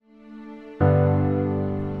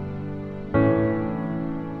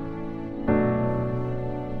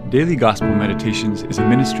Daily Gospel Meditations is a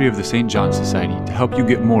ministry of the St. John Society to help you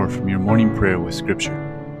get more from your morning prayer with Scripture.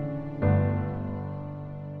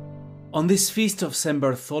 On this feast of St.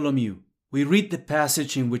 Bartholomew, we read the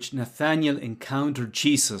passage in which Nathanael encountered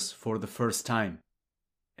Jesus for the first time.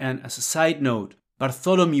 And as a side note,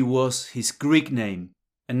 Bartholomew was his Greek name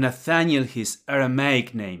and Nathanael his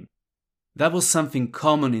Aramaic name. That was something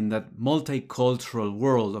common in that multicultural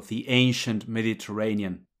world of the ancient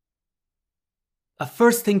Mediterranean. A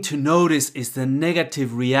first thing to notice is the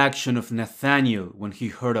negative reaction of Nathanael when he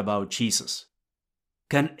heard about Jesus.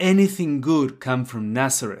 Can anything good come from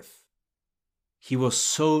Nazareth? He was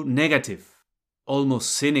so negative,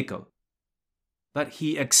 almost cynical. But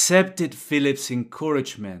he accepted Philip's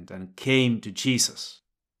encouragement and came to Jesus.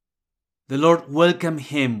 The Lord welcomed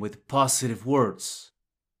him with positive words.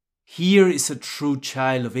 Here is a true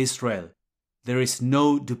child of Israel. There is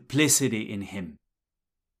no duplicity in him.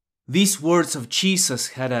 These words of Jesus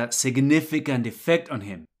had a significant effect on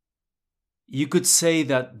him. You could say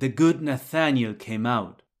that the good Nathanael came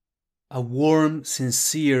out, a warm,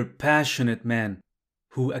 sincere, passionate man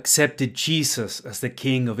who accepted Jesus as the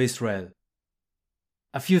King of Israel.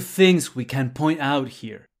 A few things we can point out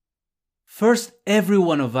here. First, every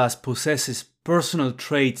one of us possesses personal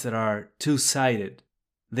traits that are two-sided.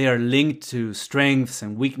 They are linked to strengths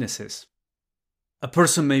and weaknesses. A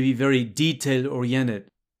person may be very detail-oriented,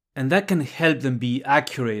 and that can help them be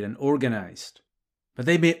accurate and organized. But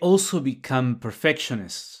they may also become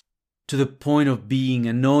perfectionists, to the point of being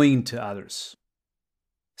annoying to others.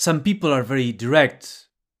 Some people are very direct,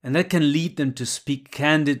 and that can lead them to speak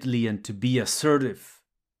candidly and to be assertive.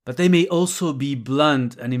 But they may also be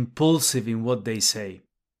blunt and impulsive in what they say.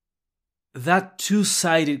 That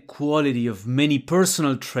two-sided quality of many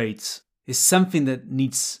personal traits is something that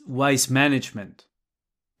needs wise management,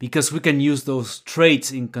 because we can use those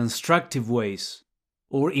traits in constructive ways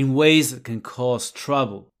or in ways that can cause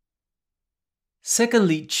trouble.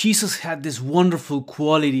 Secondly, Jesus had this wonderful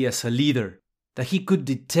quality as a leader, that he could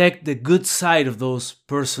detect the good side of those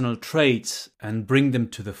personal traits and bring them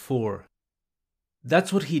to the fore.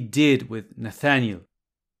 That's what he did with Nathanael.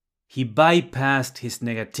 He bypassed his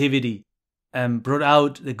negativity and brought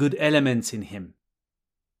out the good elements in him.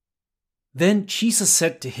 Then Jesus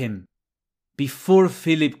said to him, "Before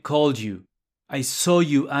Philip called you, I saw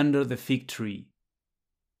you under the fig tree."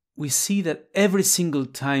 We see that every single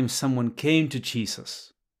time someone came to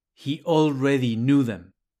Jesus, he already knew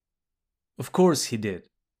them. Of course he did.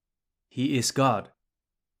 He is God.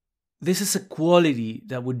 This is a quality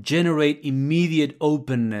that would generate immediate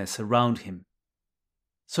openness around him.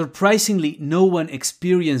 Surprisingly, no one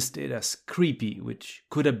experienced it as creepy, which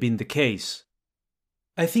could have been the case.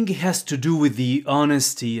 I think it has to do with the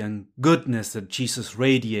honesty and goodness that Jesus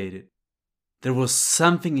radiated. There was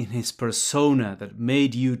something in his persona that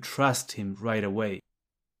made you trust him right away.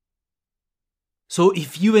 So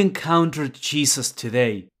if you encountered Jesus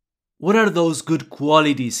today, what are those good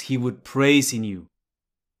qualities he would praise in you?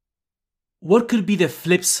 What could be the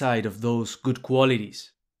flip side of those good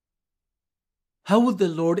qualities? How would the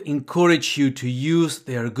Lord encourage you to use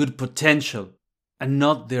their good potential and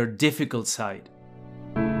not their difficult side?